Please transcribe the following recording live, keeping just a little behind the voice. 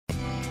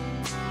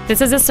This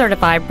is a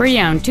certified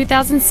pre-owned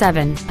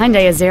 2007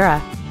 Hyundai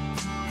Azera.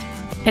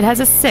 It has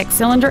a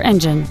 6-cylinder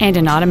engine and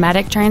an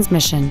automatic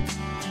transmission.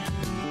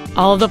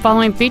 All of the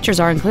following features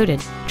are included: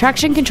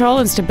 traction control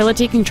and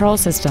stability control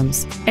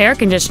systems, air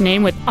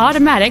conditioning with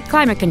automatic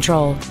climate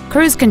control,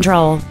 cruise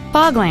control,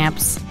 fog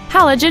lamps,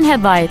 halogen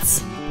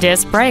headlights,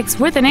 disc brakes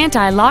with an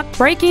anti-lock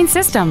braking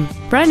system,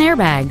 front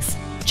airbags,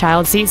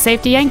 child seat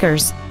safety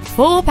anchors,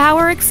 full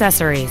power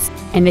accessories,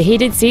 and the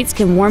heated seats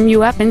can warm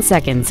you up in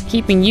seconds,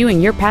 keeping you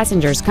and your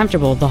passengers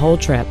comfortable the whole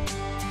trip.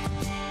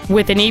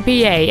 With an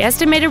EPA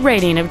estimated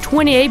rating of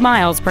 28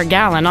 miles per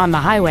gallon on the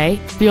highway,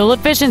 fuel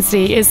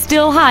efficiency is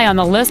still high on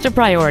the list of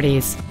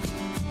priorities.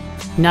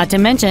 Not to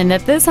mention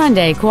that this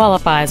Hyundai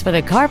qualifies for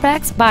the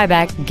Carfax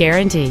buyback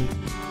guarantee.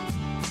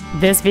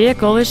 This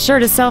vehicle is sure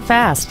to sell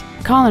fast.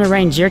 Call and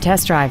arrange your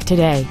test drive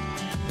today.